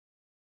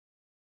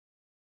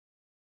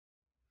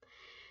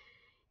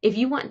If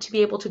you want to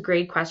be able to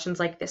grade questions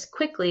like this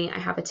quickly, I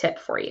have a tip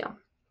for you.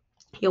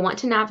 You'll want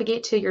to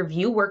navigate to your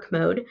view work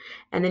mode,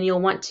 and then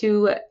you'll want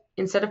to,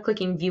 instead of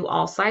clicking view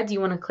all slides, you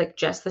want to click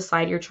just the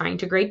slide you're trying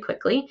to grade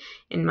quickly.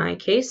 In my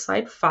case,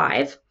 slide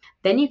 5.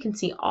 Then you can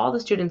see all the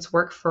students'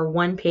 work for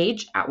one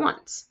page at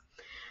once.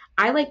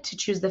 I like to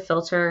choose the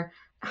filter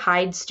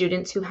hide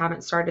students who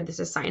haven't started this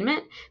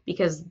assignment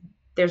because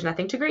there's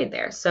nothing to grade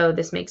there. So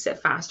this makes it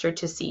faster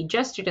to see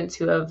just students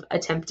who have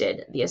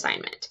attempted the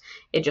assignment.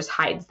 It just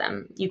hides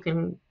them. You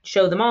can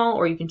show them all,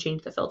 or you can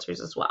change the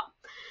filters as well.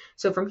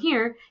 So from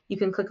here, you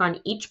can click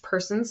on each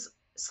person's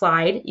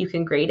slide, you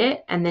can grade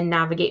it, and then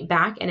navigate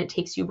back, and it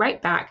takes you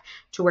right back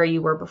to where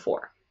you were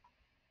before.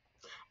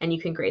 And you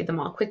can grade them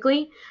all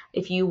quickly.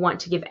 If you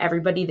want to give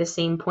everybody the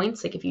same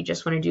points, like if you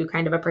just want to do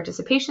kind of a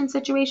participation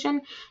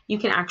situation, you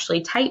can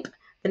actually type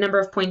the number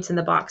of points in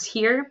the box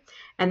here,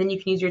 and then you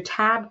can use your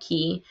tab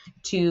key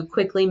to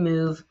quickly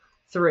move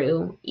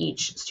through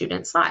each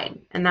student slide.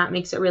 And that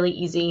makes it really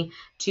easy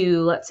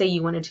to, let's say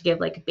you wanted to give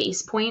like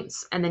base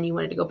points, and then you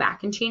wanted to go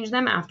back and change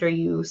them after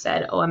you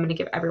said, oh, I'm going to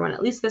give everyone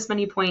at least this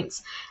many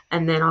points,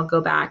 and then I'll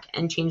go back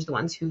and change the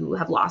ones who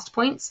have lost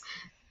points.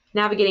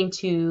 Navigating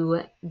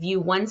to view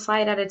one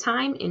slide at a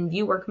time in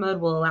view work mode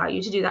will allow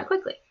you to do that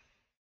quickly.